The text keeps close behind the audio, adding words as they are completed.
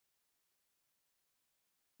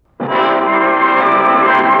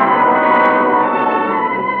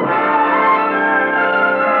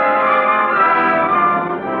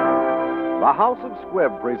House of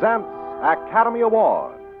Squibb presents Academy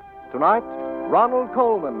Award. Tonight, Ronald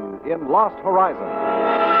Colman in Lost Horizon.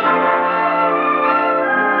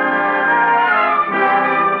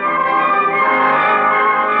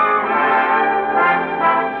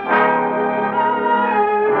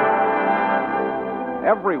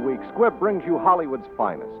 Every week, Squibb brings you Hollywood's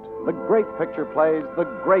finest. The great picture plays, the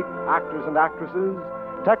great actors and actresses,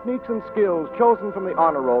 techniques and skills chosen from the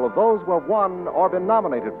honor roll of those who have won or been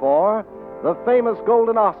nominated for the famous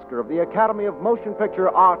Golden Oscar of the Academy of Motion Picture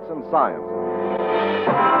Arts and Sciences.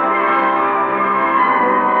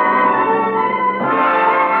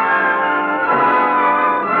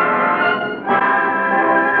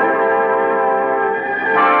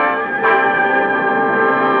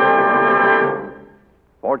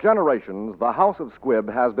 For generations, the House of Squibb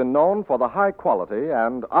has been known for the high quality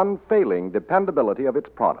and unfailing dependability of its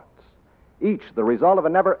products, each the result of a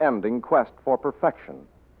never-ending quest for perfection.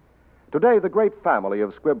 Today, the great family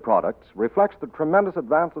of Squibb products reflects the tremendous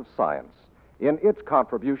advance of science in its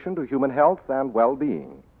contribution to human health and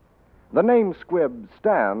well-being. The name Squibb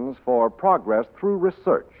stands for progress through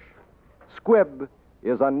research. Squibb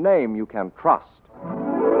is a name you can trust.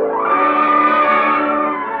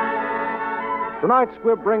 Tonight,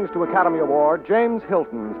 Squibb brings to Academy Award James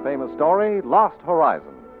Hilton's famous story, Lost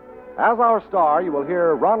Horizon. As our star, you will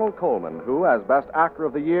hear Ronald Colman, who, as Best Actor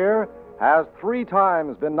of the Year, has 3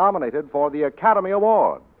 times been nominated for the Academy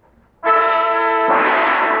Award. You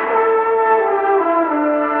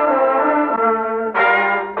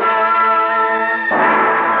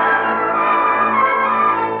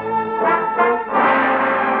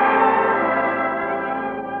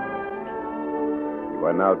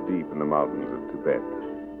are now deep in the mountains of Tibet,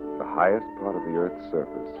 the highest part of the Earth's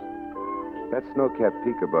surface. That snow-capped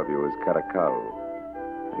peak above you is Karakal,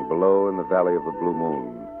 and below in the valley of the Blue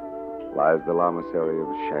Moon lies the lamasery of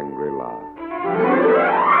Shangri-La.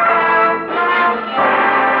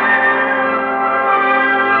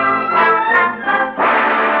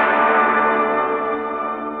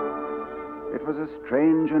 It was a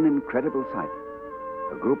strange and incredible sight.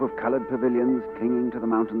 A group of colored pavilions clinging to the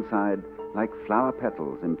mountainside like flower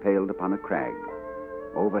petals impaled upon a crag.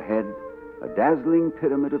 Overhead, a dazzling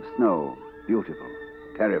pyramid of snow, beautiful,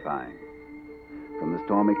 terrifying. From the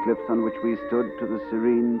stormy cliffs on which we stood to the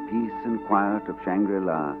serene peace and quiet of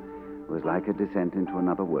Shangri-La was like a descent into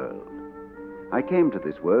another world. I came to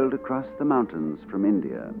this world across the mountains from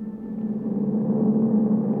India.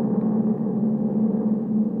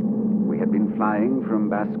 We had been flying from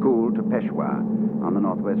Baskul to Peshawar on the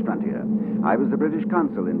northwest frontier. I was the British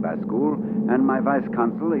consul in Baskul, and my vice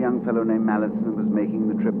consul, a young fellow named Mallison, was making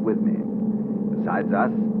the trip with me. Besides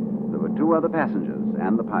us, there were 2 other passengers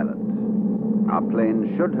and the pilot. Our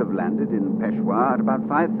plane should have landed in Peshawar at about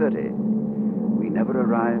 5:30. We never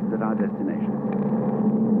arrived at our destination.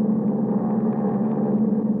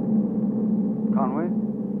 Conway?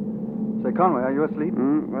 Say, Conway, are you asleep?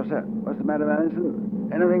 What's that? What's the matter, Mallison?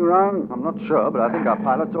 Anything wrong? I'm not sure, but I think our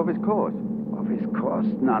pilot's off his course. Off his course?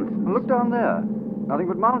 Nonsense. Well, look down there. Nothing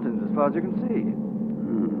but mountains as far as you can see.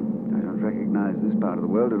 I don't recognize this part of the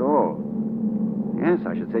world at all. Yes,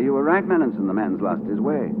 I should say you were right, Mallison. The man's lost his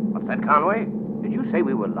way. What's that, Conway? Did you say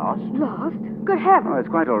we were lost? Lost? Good heavens. Oh, it's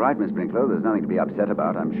quite all right, Miss Brinklow. There's nothing to be upset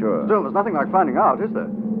about, I'm sure. Still, there's nothing like finding out, is there?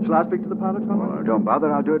 Shall I speak to the pilot, Conway? Oh, don't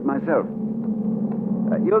bother. I'll do it myself.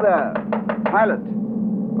 You there, pilot.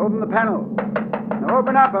 Open the panel. Now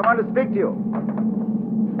open up. I want to speak to you.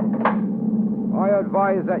 I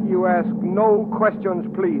advise that you ask no questions,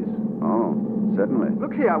 please. Oh, certainly.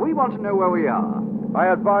 Look here, we want to know where we are. I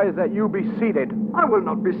advise that you be seated. I will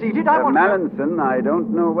not be seated. I want Mallinson, I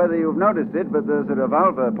don't know whether you've noticed it, but there's a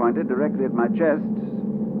revolver pointed directly at my chest.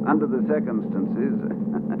 Under the circumstances,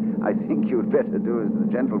 I think you'd better do as the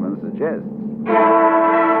gentleman suggests.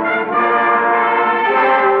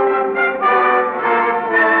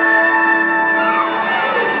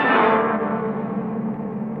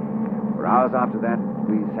 For hours after that,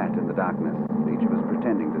 we sat in the darkness, each of us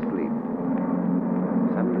pretending to sleep.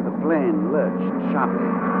 Suddenly the plane lurched sharply.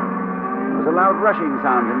 There was a loud rushing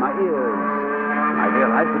sound in my ears. I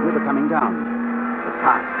realized that we were coming down. But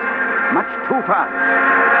fast. Much too fast.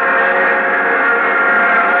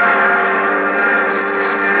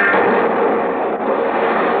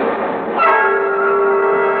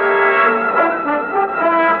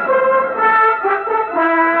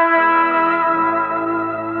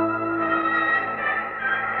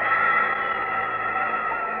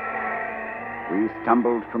 We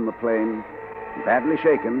stumbled from the plane, badly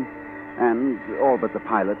shaken, and all but the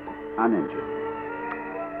pilot uninjured.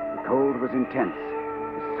 The cold was intense,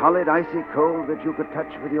 a solid, icy cold that you could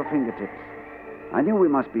touch with your fingertips. I knew we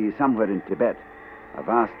must be somewhere in Tibet, a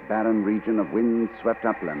vast barren region of wind-swept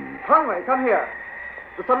upland. Conway, come here.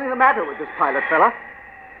 There's something the matter with this pilot fella.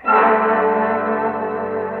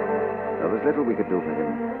 There was little we could do for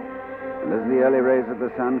him. And as the early rays of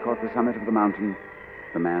the sun caught the summit of the mountain,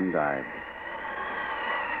 the man died.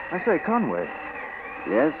 I say, Conway,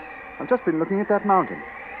 Yes? I've just been looking at that mountain.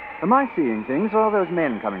 Am I seeing things, or are those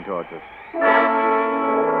men coming towards us?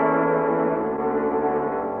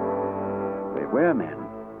 They were men.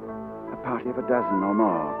 A party of a dozen or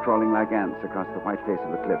more, crawling like ants across the white face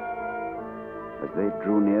of the cliff. As they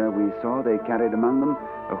drew near, we saw they carried among them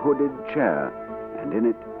a hooded chair, and in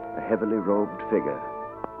it a heavily robed figure,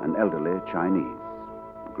 an elderly Chinese,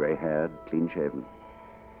 gray-haired, clean-shaven.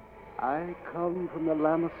 I come from the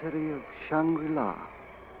lamasery of Shangri-La.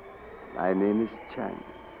 My name is Chang.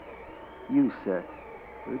 You, sir,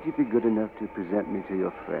 would you be good enough to present me to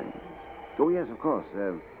your friends? Oh, yes, of course.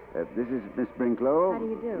 This is Miss Brinklow. How do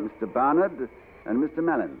you do? Mr. Barnard, and Mr.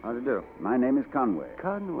 Mellon. How do you do? My name is Conway.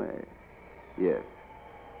 Conway. Yes.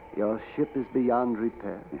 Your ship is beyond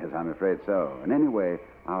repair? Yes, I'm afraid so. And anyway,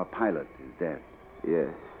 our pilot is dead.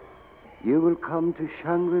 Yes. You will come to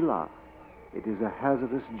Shangri-La. It is a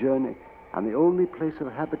hazardous journey and the only place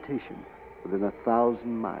of habitation within 1,000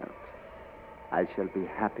 miles. I shall be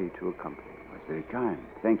happy to accompany you. That's very kind.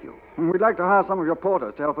 Thank you. We'd like to hire some of your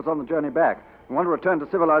porters to help us on the journey back. We want to return to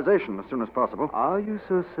civilization as soon as possible. Are you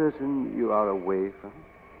so certain you are away from it?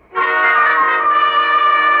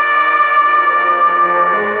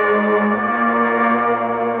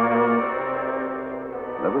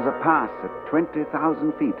 There was a pass at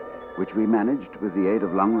 20,000 feet, which we managed with the aid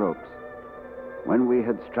of long ropes. When we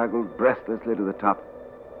had struggled breathlessly to the top,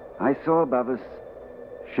 I saw above us,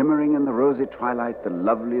 shimmering in the rosy twilight, the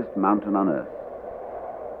loveliest mountain on earth.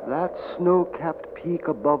 That snow-capped peak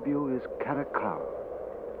above you is Karakal,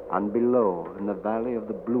 and below, in the valley of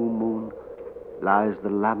the Blue Moon, lies the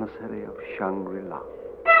lamasery of Shangri-La.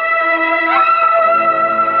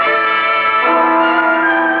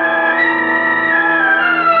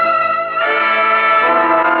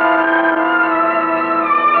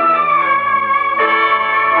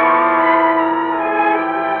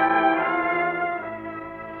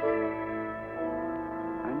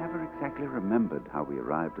 Remembered how we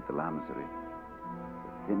arrived at the lamasery.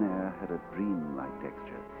 The thin air had a dream-like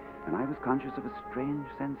texture, and I was conscious of a strange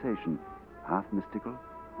sensation, half mystical,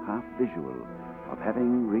 half visual, of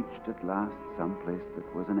having reached at last some place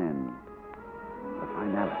that was an end, a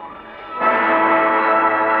finality.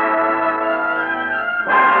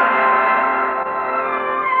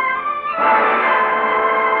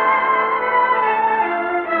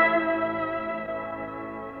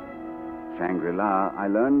 Shangri-La, I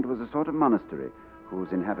learned, was a sort of monastery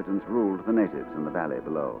whose inhabitants ruled the natives in the valley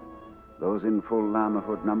below. Those in full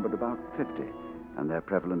lamahood numbered about 50, and their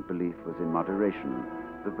prevalent belief was in moderation,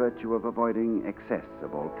 the virtue of avoiding excess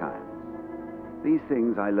of all kinds. These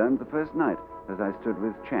things I learned the first night as I stood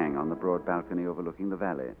with Chang on the broad balcony overlooking the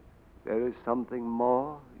valley. There is something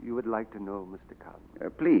more you would like to know, Mr. Conway?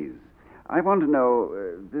 Please, I want to know,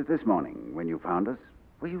 this morning when you found us,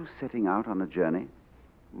 were you setting out on a journey?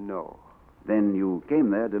 No. Then you came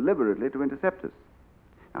there deliberately to intercept us.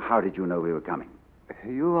 Now, how did you know we were coming?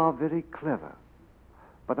 You are very clever.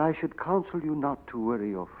 But I should counsel you not to worry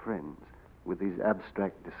your friends with these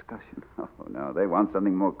abstract discussions. Oh, no, they want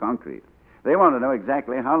something more concrete. They want to know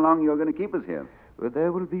exactly how long you're going to keep us here. Well,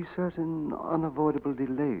 there will be certain unavoidable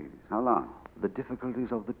delays. How long? The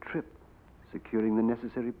difficulties of the trip, securing the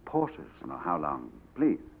necessary porters. No, how long?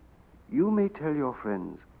 Please. You may tell your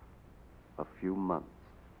friends a few months.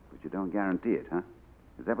 But you don't guarantee it, huh?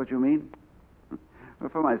 Is that what you mean? Well,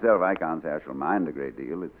 for myself, I can't say I shall mind a great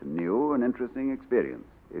deal. It's a new and interesting experience.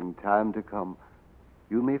 In time to come,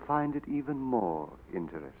 you may find it even more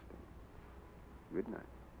interesting. Good night.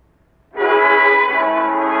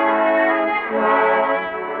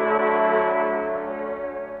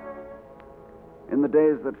 In the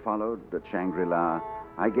days that followed at Shangri-La,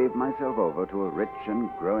 I gave myself over to a rich and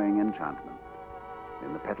growing enchantment.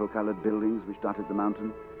 In the petal-colored buildings which dotted the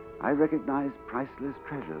mountain, I recognized priceless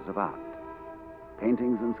treasures of art.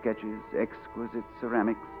 Paintings and sketches, exquisite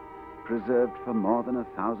ceramics, preserved for more than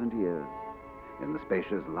 1,000 years. In the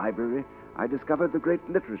spacious library, I discovered the great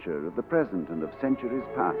literature of the present and of centuries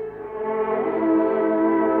past.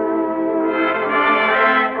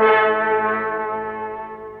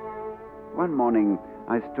 One morning,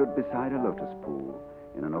 I stood beside a lotus pool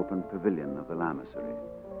in an open pavilion of the lamasery.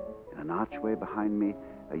 In an archway behind me,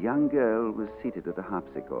 a young girl was seated at a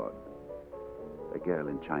harpsichord. A girl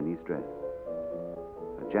in Chinese dress.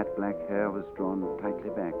 Her jet-black hair was drawn tightly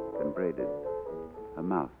back and braided. Her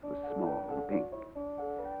mouth was small and pink.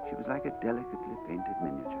 She was like a delicately painted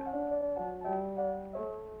miniature.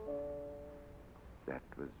 That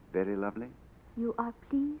was very lovely. You are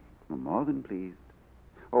pleased? Well, more than pleased.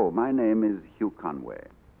 Oh, my name is Hugh Conway.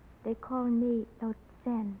 They call me Lord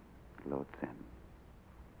Sen. Lord Sen.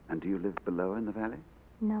 And do you live below in the valley?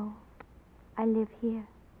 No, I live here.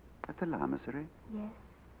 At the lamasery? Yes.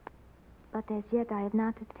 But as yet I have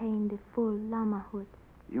not attained the full lamahood.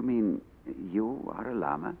 You mean you are a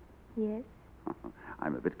lama? Yes.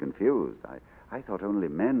 I'm a bit confused. I thought only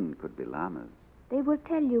men could be lamas. They will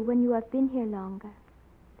tell you when you have been here longer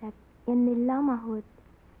that in the lamahood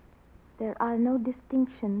there are no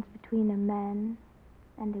distinctions between a man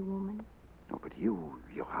and a woman. Oh, but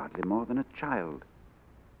you're hardly more than a child.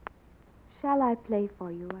 Shall I play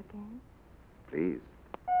for you again? Please.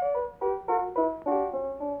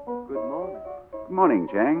 Good morning. Good morning,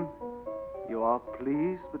 Chang. You are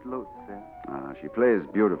pleased with Lo Tsen? Ah, she plays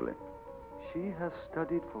beautifully. She has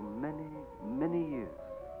studied for many, many years.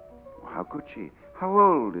 How could she? How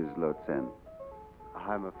old is Lo Tsen?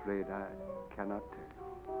 I'm afraid I cannot tell you.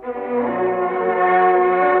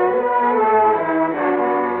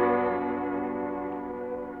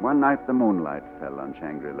 One night the moonlight fell on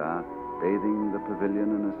Shangri-La, bathing the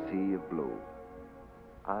pavilion in a sea of blue.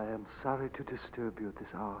 I am sorry to disturb you at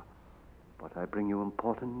this hour, but I bring you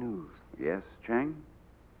important news. Yes, Chang?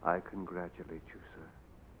 I congratulate you, sir.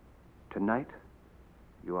 Tonight,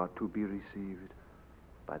 you are to be received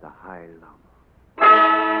by the High Lama.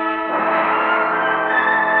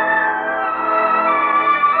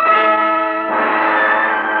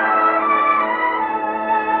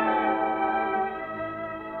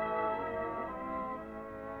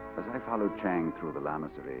 As I followed Chang through the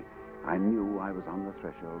lamasery, I knew I was on the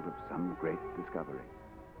threshold of some great discovery.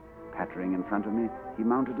 Pattering in front of me, he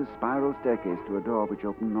mounted a spiral staircase to a door which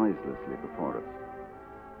opened noiselessly before us.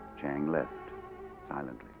 Chang left,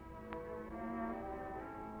 silently.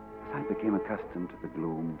 As I became accustomed to the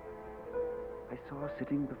gloom, I saw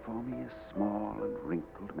sitting before me a small and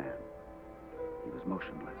wrinkled man. He was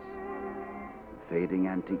motionless, a fading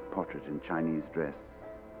antique portrait in Chinese dress,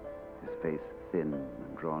 his face thin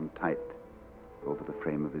and drawn tight over the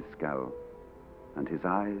frame of his skull, and his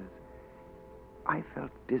eyes, I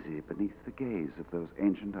felt dizzy beneath the gaze of those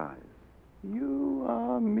ancient eyes. You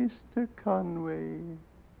are Mr. Conway.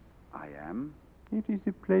 I am? It is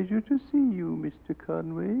a pleasure to see you, Mr.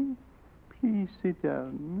 Conway. Please sit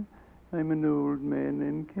down. I'm an old man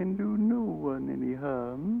and can do no one any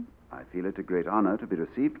harm. I feel it a great honor to be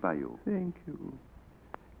received by you. Thank you.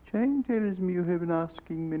 Chang tells me you have been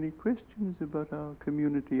asking many questions about our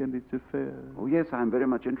community and its affairs. Oh, yes, I'm very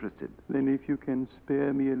much interested. Then if you can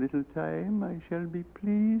spare me a little time, I shall be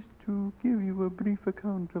pleased to give you a brief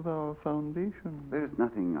account of our foundation. There's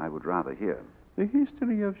nothing I would rather hear. The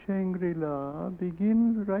history of Shangri-La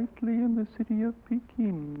begins rightly in the city of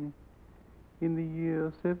Peking in the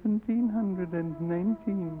year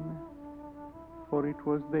 1719. For it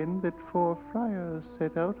was then that 4 friars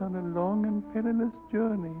set out on a long and perilous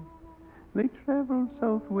journey. They traveled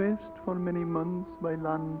southwest for many months by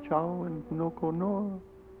Lan Chao and Nokonor,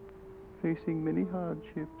 facing many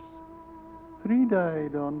hardships. 3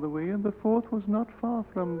 died on the way, and the 4th was not far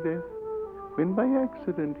from death, when by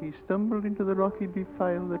accident he stumbled into the rocky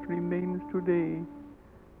defile that remains today,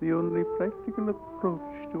 the only practical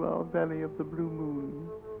approach to our Valley of the Blue Moon.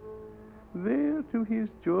 There, to his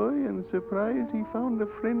joy and surprise, he found a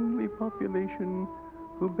friendly population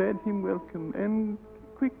who bade him welcome, and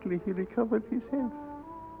quickly he recovered his health.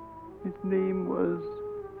 His name was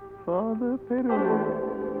Father Perrault.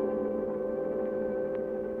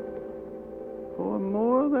 For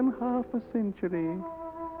more than half a century,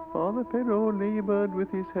 Father Perrault labored with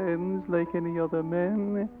his hands like any other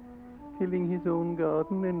man, tilling his own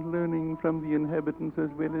garden and learning from the inhabitants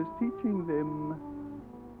as well as teaching them.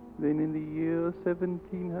 Then in the year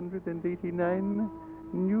 1789,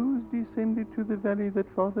 news descended to the valley that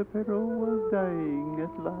Father Perrault was dying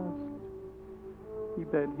at last. He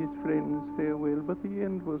bade his friends farewell, but the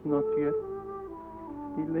end was not yet.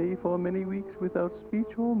 He lay for many weeks without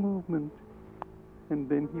speech or movement, and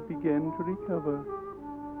then he began to recover.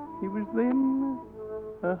 He was then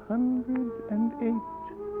 108.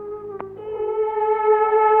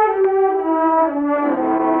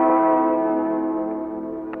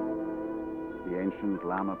 The ancient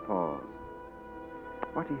Lama paused.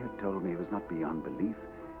 What he had told me was not beyond belief,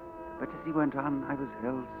 but as he went on, I was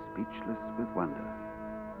held speechless with wonder.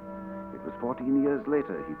 It was 14 years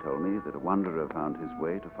later, he told me, that a wanderer found his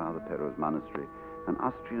way to Father Perrault's monastery, an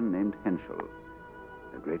Austrian named Henschel.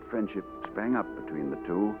 A great friendship sprang up between the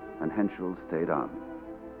two, and Henschel stayed on.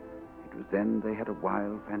 It was then they had a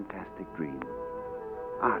wild, fantastic dream.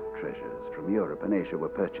 Art treasures from Europe and Asia were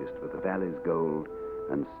purchased with the valley's gold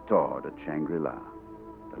and stored at Shangri-La.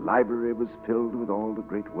 The library was filled with all the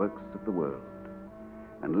great works of the world.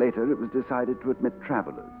 And later it was decided to admit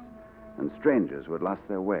travelers and strangers who had lost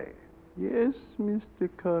their way. Yes, Mr.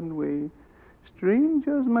 Conway.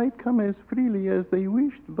 Strangers might come as freely as they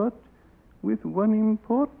wished, but with one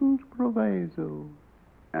important proviso.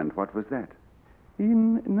 And what was that?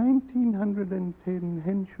 In 1910,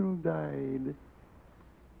 Henschel died.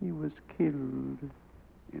 He was killed.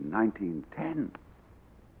 In 1910?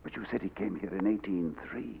 But you said he came here in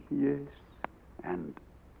 1803. Yes. And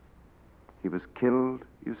he was killed,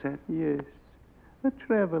 you said? Yes. A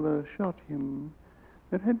traveler shot him.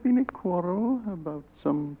 There had been a quarrel about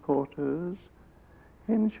some porters.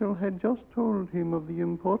 Henschel had just told him of the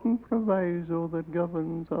important proviso that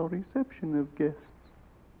governs our reception of guests.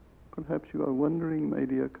 Perhaps you are wondering, my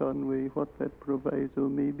dear Conway, what that proviso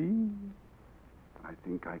may be. I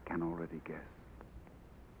think I can already guess.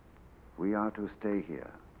 We are to stay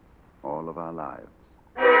here all of our lives.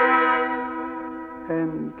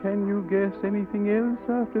 And can you guess anything else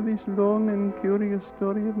after this long and curious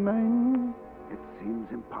story of mine? It seems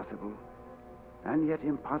impossible. And yet,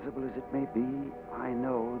 impossible as it may be, I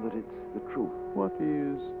know that it's the truth. What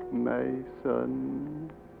is, my son?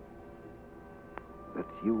 That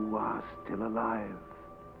you are still alive,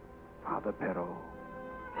 Father Perrault.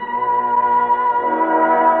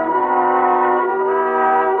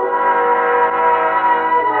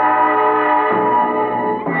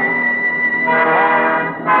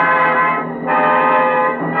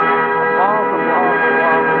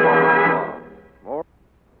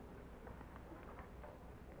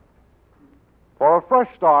 For a fresh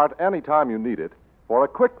start anytime you need it, for a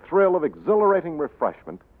quick thrill of exhilarating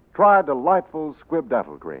refreshment, try delightful Squibb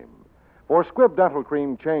Dental Cream. For Squibb Dental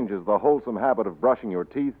Cream changes the wholesome habit of brushing your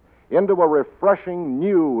teeth into a refreshing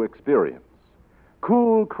new experience.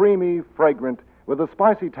 Cool, creamy, fragrant, with a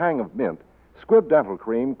spicy tang of mint, Squibb Dental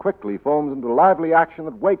Cream quickly foams into lively action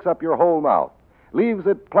that wakes up your whole mouth, leaves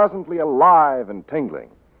it pleasantly alive and tingling.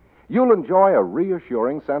 You'll enjoy a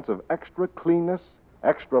reassuring sense of extra cleanness,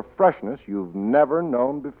 extra freshness you've never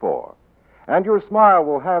known before. And your smile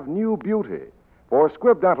will have new beauty, for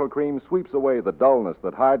Squibb Dental Cream sweeps away the dullness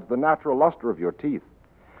that hides the natural luster of your teeth.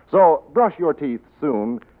 So brush your teeth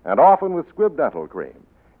soon and often with Squibb Dental Cream.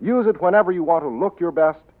 Use it whenever you want to look your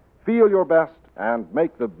best, feel your best, and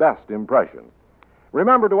make the best impression.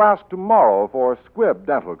 Remember to ask tomorrow for Squibb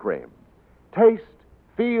Dental Cream. Taste,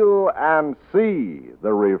 feel, and see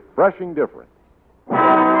the refreshing difference.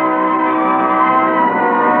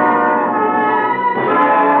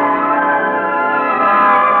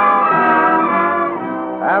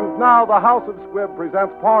 And now the House of Squibb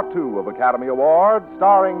presents Part 2 of Academy Awards,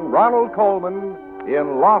 starring Ronald Colman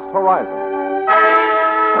in Lost Horizon.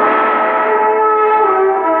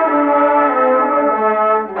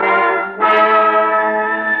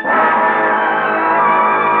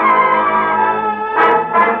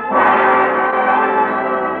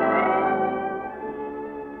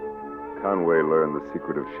 Conway learned the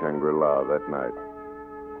secret of Shangri-La that night.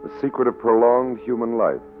 The secret of prolonged human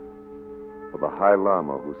life. For the High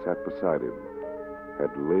Lama who sat beside him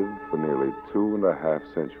had lived for nearly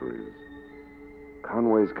 2.5 centuries.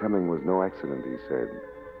 Conway's coming was no accident, he said.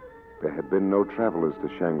 There had been no travelers to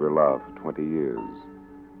Shangri-La for 20 years.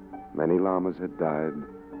 Many lamas had died,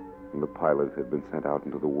 and the pilot had been sent out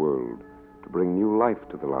into the world to bring new life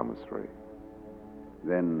to the lamasery.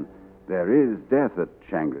 Then there is death at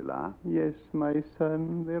Shangri-La. Yes, my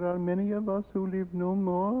son, there are many of us who live no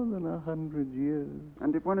more than 100 years.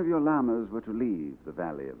 And if one of your lamas were to leave the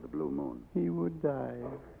Valley of the Blue Moon? He would die.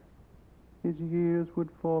 His years would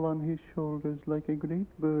fall on his shoulders like a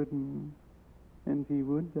great burden, and he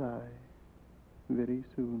would die very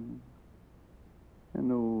soon.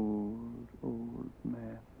 An old, old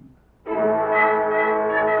man.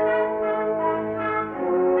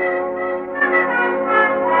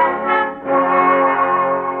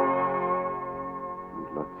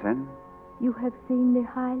 Lotsen? You have seen the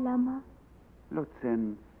High Lama?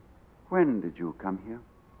 Lotsen, when did you come here?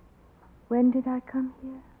 When did I come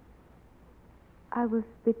here? I was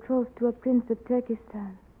betrothed to a prince of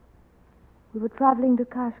Turkestan. We were traveling to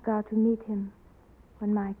Kashgar to meet him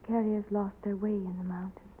when my carriers lost their way in the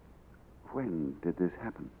mountains. When did this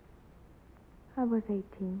happen? I was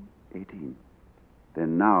 18. 18.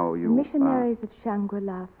 Then now you... The missionaries at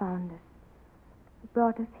Shangri-La found us. They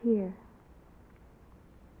brought us here.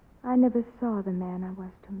 I never saw the man I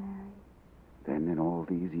was to marry. Then in all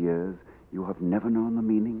these years, you have never known the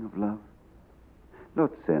meaning of love?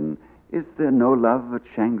 Lotsen, is there no love at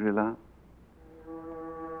Shangri-La?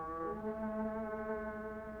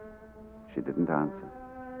 She didn't answer.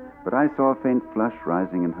 But I saw a faint flush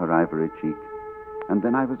rising in her ivory cheek, and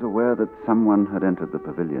then I was aware that someone had entered the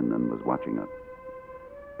pavilion and was watching us.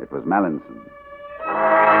 It was Mallinson.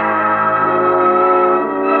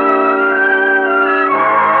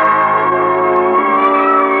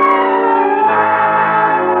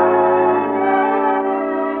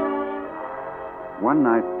 One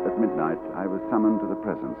night at midnight, I was summoned to the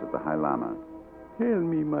presence of the High Lama. Tell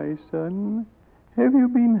me, my son, have you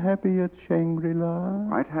been happy at Shangri-La?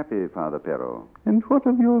 Quite happy, Father Perrault. And what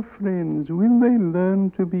of your friends? Will they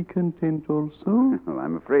learn to be content also? Well,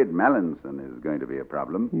 I'm afraid Mallinson is going to be a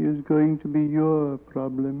problem. He is going to be your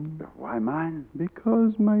problem. Why mine?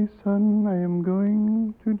 Because, my son, I am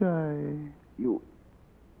going to die. You...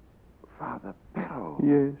 Father Perrault?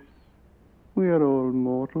 Yes. We are all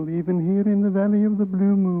mortal, even here in the Valley of the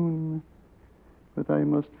Blue Moon. But I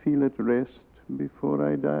must feel at rest before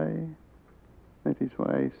I die. That is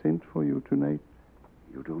why I sent for you tonight.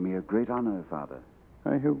 You do me a great honor, Father.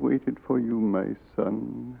 I have waited for you, my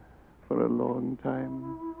son, for a long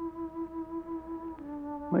time.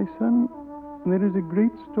 My son, there is a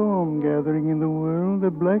great storm gathering in the world,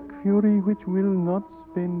 a black fury which will not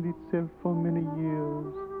spend itself for many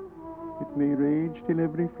years. It may rage till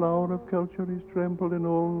every flower of culture is trampled and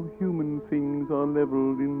all human things are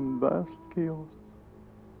leveled in vast chaos.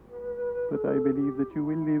 But I believe that you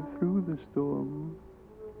will live through the storm.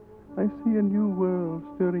 I see a new world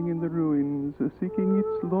stirring in the ruins, seeking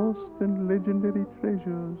its lost and legendary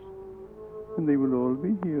treasures. And they will all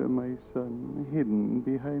be here, my son, hidden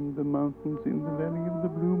behind the mountains in the Valley of the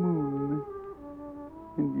Blue Moon.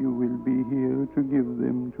 And you will be here to give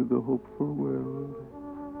them to the hopeful world.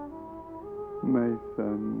 My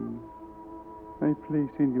son, I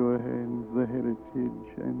place in your hands the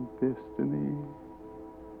heritage and destiny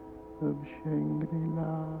of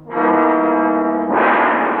Shangri-La.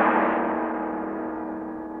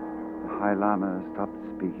 The High Lama stopped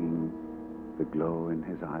speaking. The glow in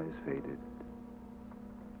his eyes faded.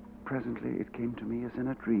 Presently, it came to me as in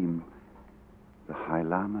a dream. The High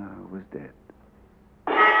Lama was dead.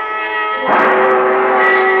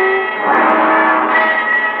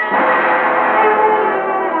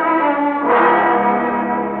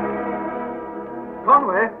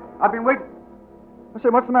 Conway, I've been waiting. I say,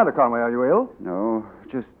 what's the matter, Conway? Are you ill? No,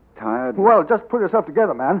 just tired. Well, just pull yourself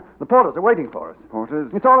together, man. The porters are waiting for us.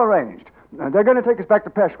 Porters? It's all arranged. They're going to take us back to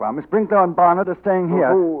Peshawar. Miss Brinklow and Barnard are staying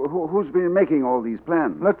here. Who's been making all these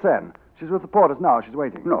plans? Lotsen. She's with the porters now. She's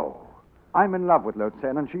waiting. No. I'm in love with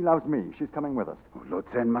Lotsen, and she loves me. She's coming with us.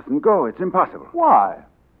 Lotsen mustn't go. It's impossible. Why?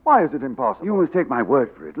 Why is it impossible? You must take my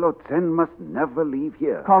word for it. Lotsen must never leave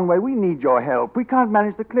here. Conway, we need your help. We can't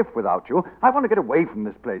manage the cliff without you. I want to get away from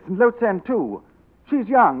this place, and Lotsen, too. She's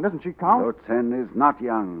young, doesn't she, Count? Lotsen is not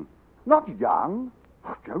young. Not young?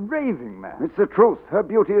 Oh, you're raving, man. It's the truth. Her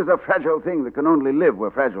beauty is a fragile thing that can only live where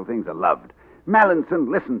fragile things are loved. Mallinson,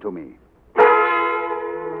 listen to me.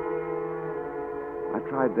 I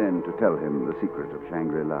tried then to tell him the secret of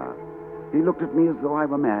Shangri-La. He looked at me as though I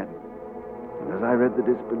were mad. And as I read the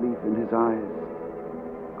disbelief in his eyes,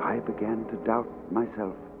 I began to doubt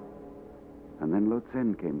myself. And then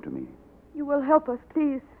Lotsen came to me. You will help us,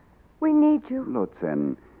 please. We need you.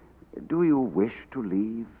 Lotsen, do you wish to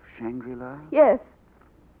leave Shangri-La? Yes.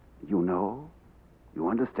 You know? You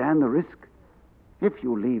understand the risk? If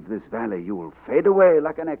you leave this valley, you will fade away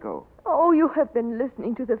like an echo. Oh, you have been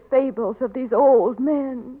listening to the fables of these old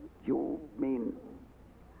men. You mean...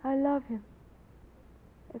 I love him.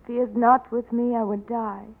 If he is not with me, I would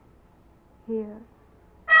die. Here.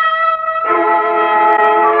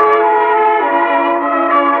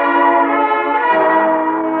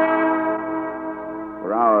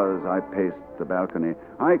 For hours I paced the balcony.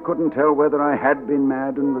 I couldn't tell whether I had been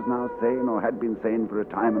mad and was now sane, or had been sane for a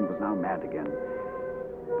time and was now mad again.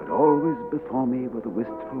 But always before me were the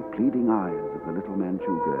wistful, pleading eyes of the little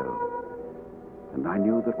Manchu girl. And I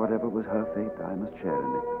knew that whatever was her fate, I must share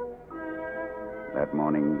in it. That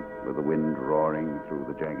morning, with the wind roaring through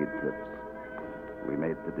the jagged cliffs, we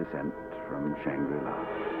made the descent from Shangri-La.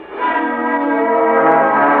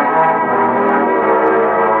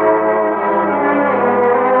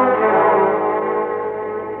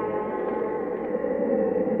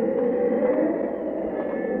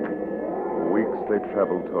 They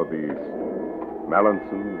traveled toward the east.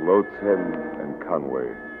 Mallinson, Lotsen, and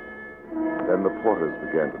Conway. Then the porters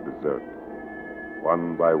began to desert.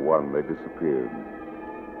 One by one, they disappeared.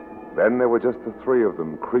 Then there were just the three of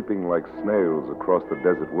them creeping like snails across the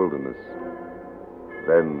desert wilderness.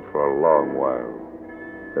 Then, for a long while,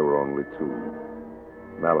 there were only two.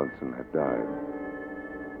 Mallinson had died.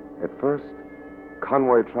 At first,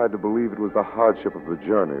 Conway tried to believe it was the hardship of the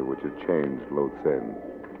journey which had changed Lotsen.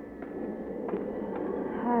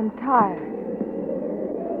 I'm tired.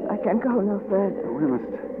 I can go no further. We must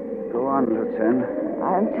go on, Lutsen.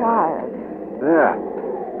 I'm tired. There.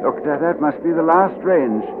 Look, that must be the last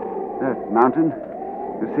range. That mountain.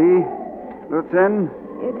 You see, Lutsen?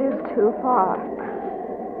 It is too far.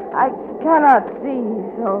 I cannot see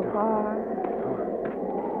so far.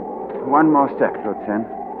 One more step, Lutsen.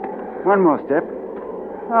 One more step.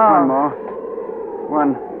 No. One more.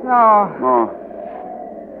 One No. more.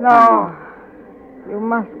 No. You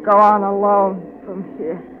must go on alone from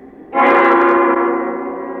here.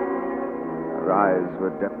 Her eyes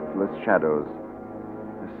were depthless shadows.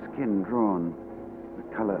 Her skin drawn, the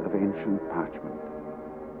color of ancient parchment.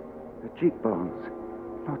 Her cheekbones.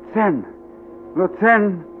 Lutsen!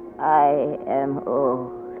 Lutsen! I am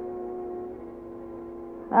old.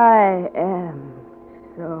 I am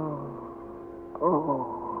so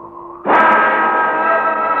old.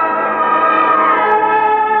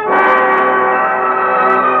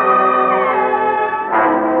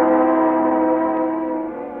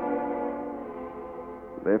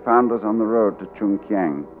 They found us on the road to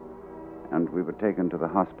Chungkiang, and we were taken to the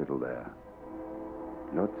hospital there.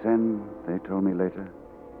 Lotsen, they told me later,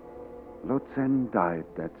 Lotsen died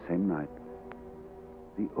that same night.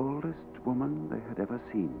 The oldest woman they had ever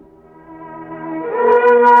seen.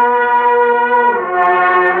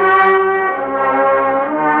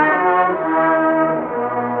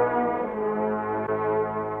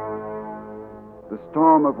 The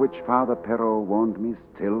storm of which Father Perrault warned me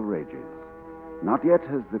still rages. Not yet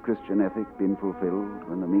has the Christian ethic been fulfilled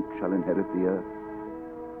when the meek shall inherit the earth.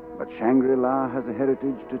 But Shangri-La has a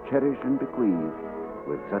heritage to cherish and bequeath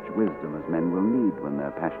with such wisdom as men will need when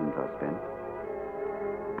their passions are spent.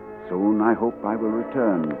 Soon, I hope, I will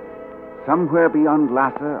return. Somewhere beyond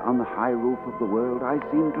Lhasa, on the high roof of the world, I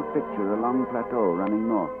seem to picture a long plateau running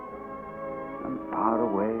north. And far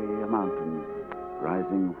away, a mountain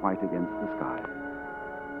rising white against the sky.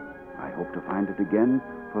 I hope to find it again,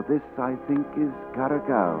 for this, I think, is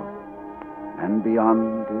Karakau. And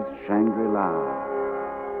beyond is Shangri-La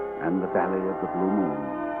and the Valley of the Blue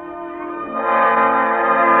Moon.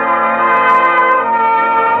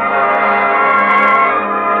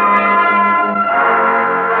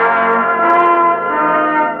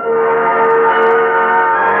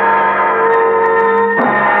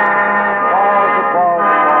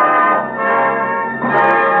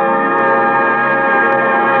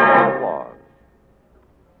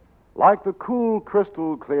 Like the cool,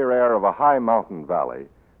 crystal clear air of a high mountain valley,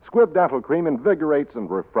 Squibb Dental Cream invigorates and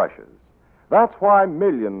refreshes. That's why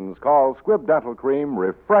millions call Squibb Dental Cream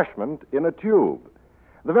refreshment in a tube.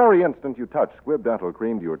 The very instant you touch Squibb Dental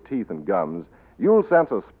Cream to your teeth and gums, you'll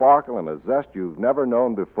sense a sparkle and a zest you've never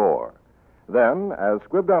known before. Then, as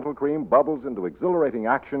Squibb Dental Cream bubbles into exhilarating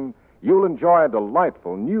action, you'll enjoy a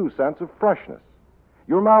delightful new sense of freshness.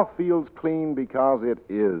 Your mouth feels clean because it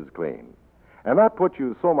is clean. And that puts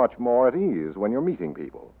you so much more at ease when you're meeting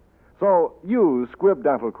people. So use Squibb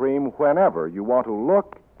Dental Cream whenever you want to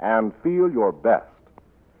look and feel your best.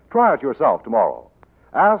 Try it yourself tomorrow.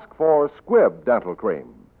 Ask for Squibb Dental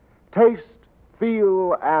Cream. Taste,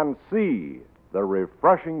 feel, and see the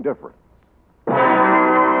refreshing difference.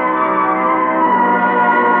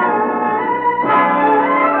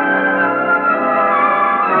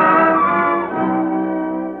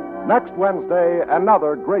 Next Wednesday,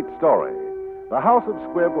 another great story. The House of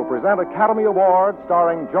Squibb will present Academy Award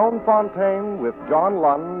starring Joan Fontaine with John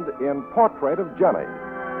Lund in Portrait of Jenny.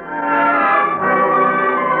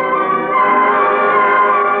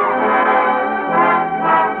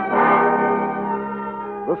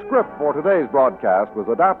 The script for today's broadcast was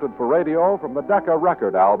adapted for radio from the Decca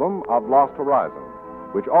record album of Lost Horizon,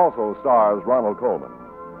 which also stars Ronald Colman.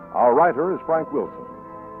 Our writer is Frank Wilson.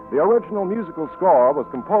 The original musical score was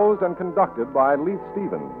composed and conducted by Leith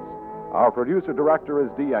Stevens. Our producer-director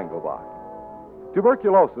is Dee Engelbach.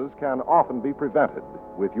 Tuberculosis can often be prevented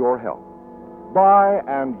with your help. Buy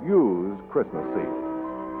and use Christmas seeds.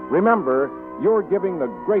 Remember, you're giving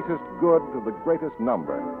the greatest good to the greatest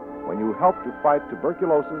number when you help to fight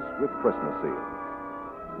tuberculosis with Christmas seeds.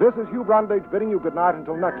 This is Hugh Brundage bidding you good night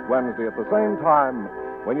until next Wednesday at the same time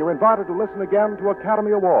when you're invited to listen again to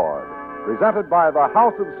Academy Award, presented by the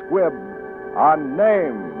House of Squibb, a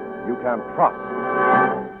name you can trust.